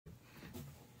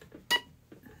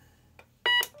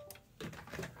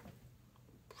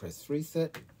press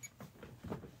reset,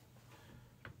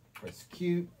 press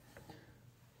Q,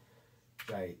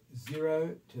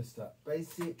 J0 to start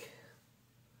basic,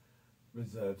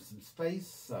 reserve some space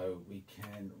so we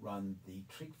can run the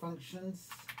trig functions.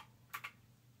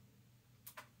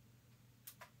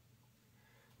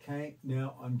 Okay,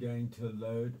 now I'm going to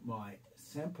load my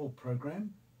sample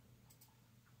program.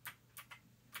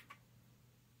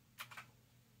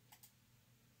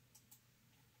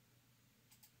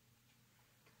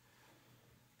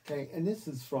 Okay, and this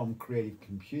is from Creative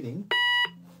Computing,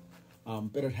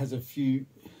 but it has a few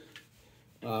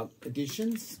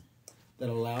additions that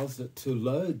allows it to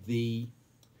load the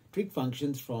trig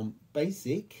functions from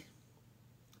basic,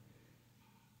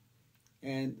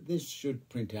 and this should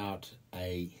print out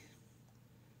a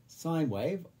sine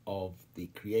wave of the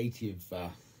creative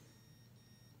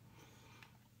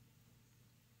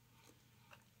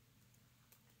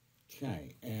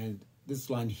okay, and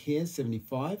this line here,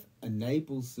 75,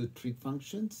 enables the trig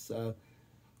functions.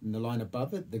 In the line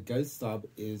above it, the go sub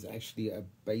is actually a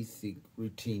basic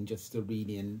routine just to read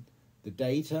in the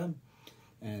data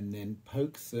and then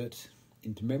pokes it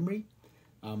into memory.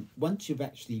 Once you've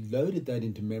actually loaded that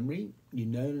into memory, you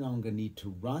no longer need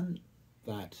to run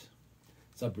that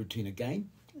subroutine again,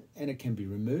 and it can be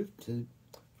removed to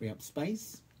free up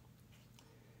space.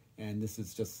 And this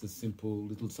is just a simple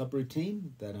little subroutine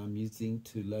that I'm using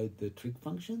to load the trig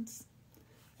functions.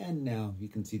 And now you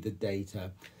can see the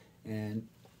data. And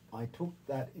I took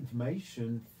that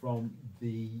information from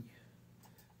the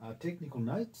technical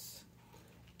notes,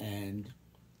 and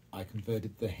I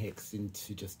converted the hex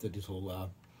into just a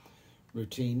little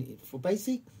routine for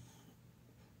basic.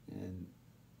 And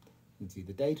you can see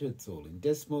the data, it's all in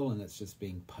decimal, and it's just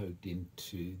being poked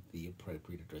into the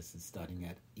appropriate addresses starting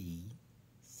at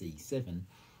EC7.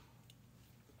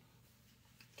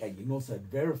 Okay, you can also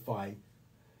verify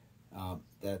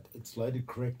that it's loaded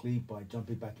correctly by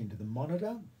jumping back into the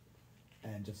monitor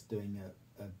and just doing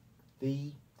a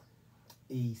V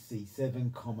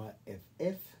EC7,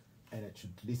 FF, and it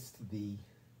should list the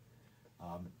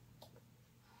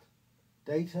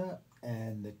data,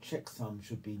 and the checksum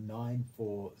should be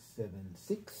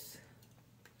 9476,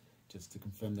 just to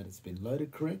confirm that it's been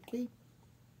loaded correctly.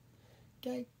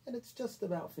 Okay, and it's just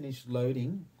about finished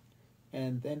loading,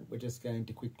 and then we're just going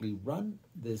to quickly run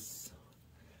this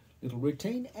little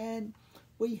routine, and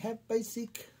we have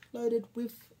basic loaded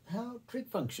with our trig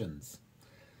functions.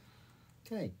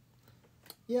 Okay,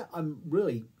 yeah, I'm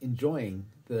really enjoying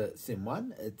the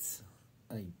SYM-1. It's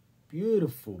a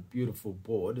beautiful, beautiful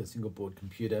board, a single board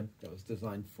computer that was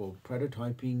designed for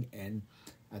prototyping and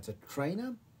as a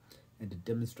trainer and to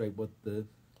demonstrate what the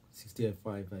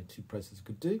 600502 processor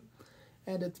could do.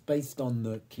 And it's based on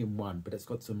the KIM-1, but it's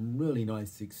got some really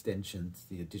nice extensions,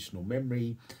 the additional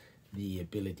memory, the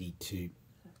ability to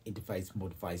interface more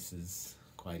devices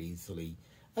quite easily.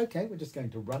 Okay, we're just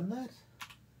going to run that.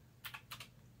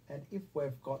 And if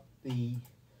we've got the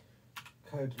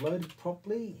code loaded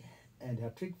properly and our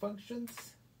trig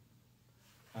functions,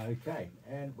 okay,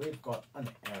 and we've got an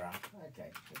error.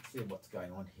 Okay, let's see what's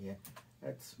going on here.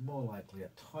 It's more likely a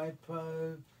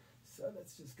typo. So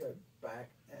let's just go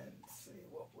back and see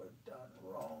what we've done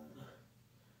wrong.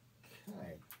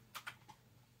 Okay,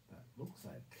 that looks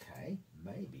okay.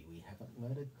 Maybe we haven't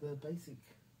loaded the basic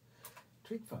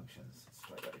trig functions. Let's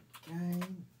try that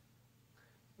again.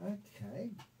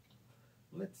 Okay,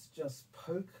 let's just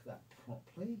poke that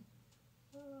properly.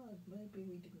 Maybe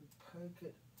we didn't poke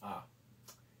it.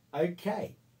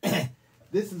 Okay.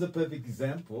 This is a perfect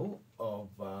example of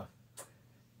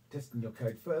testing your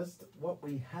code first. What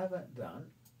we haven't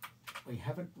done, we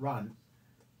haven't run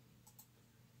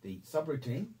the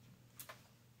subroutine.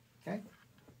 Okay,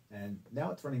 and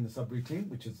now it's running the subroutine,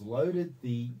 which has loaded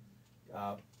the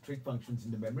trig functions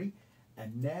into memory,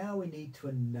 and now we need to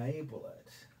enable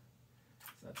it.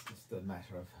 So that's just a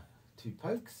matter of 2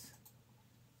 pokes.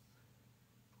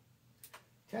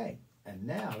 Okay, and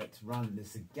now let's run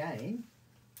this again.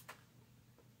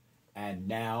 And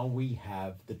now we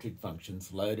have the trig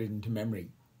functions loaded into memory.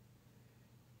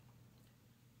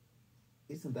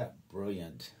 Isn't that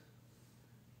brilliant?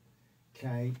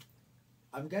 Okay,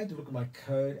 I'm going to look at my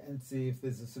code and see if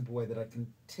there's a simple way that I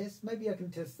can test. Maybe I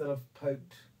can test that I've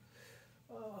poked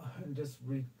and just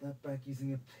read that back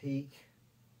using a peek.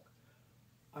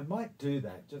 I might do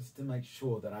that just to make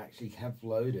sure that I actually have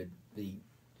loaded the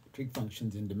trig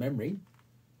functions into memory.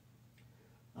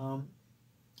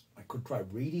 I could try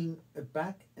reading it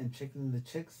back and checking the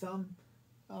checksum,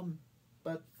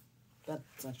 but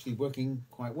that's actually working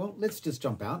quite well. Let's just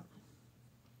jump out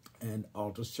and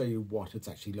I'll just show you what it's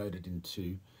actually loaded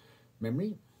into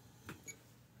memory.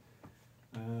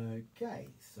 Okay,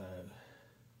 so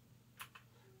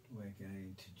we're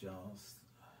going to just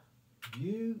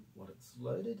view what it's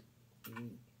loaded.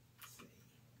 EC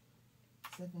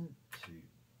 7 to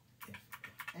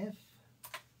FFF.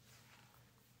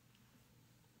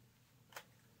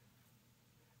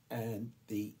 And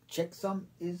the checksum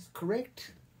is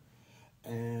correct,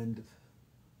 and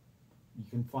you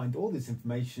can find all this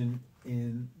information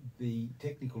in the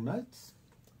technical notes.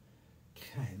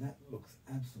 Okay, that looks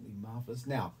absolutely marvelous.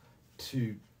 Now,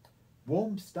 to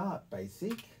warm start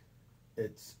basic,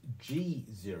 it's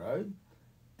G0,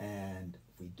 and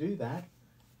if we do that,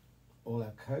 all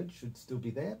our code should still be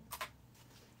there.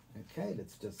 Okay,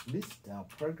 let's just list our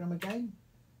program again.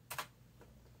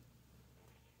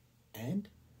 And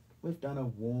we've done a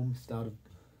warm start of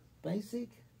basic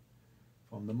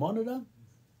from the monitor.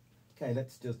 Okay,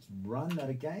 let's just run that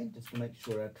again just to make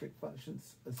sure our trig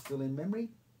functions are still in memory.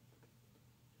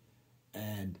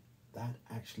 And that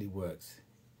actually works.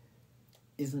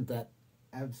 Isn't that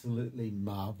absolutely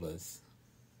marvelous?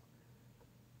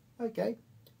 Okay,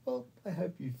 well, I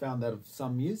hope you found that of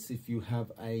some use if you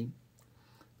have a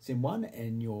SYM-1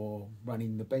 and you're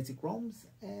running the basic ROMs.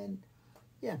 And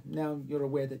yeah, now you're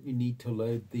aware that you need to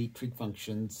load the trig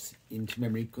functions into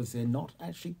memory because they're not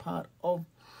actually part of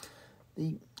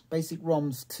the basic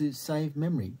ROMs to save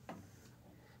memory.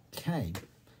 Okay,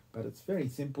 but it's very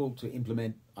simple to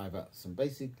implement either some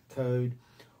basic code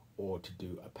or to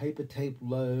do a paper tape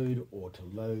load or to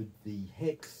load the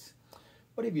hex,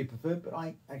 whatever you prefer, but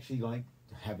I actually like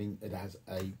having it as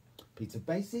a piece of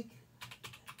basic.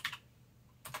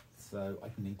 So I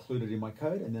can include it in my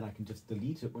code and then I can just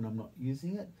delete it when I'm not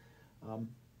using it.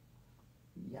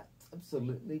 Yeah, it's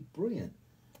absolutely brilliant.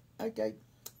 Okay,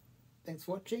 thanks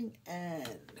for watching,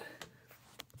 and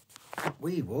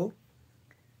we will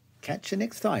catch you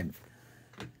next time.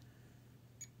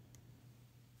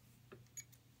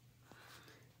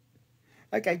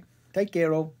 Okay, take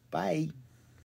care all. Bye.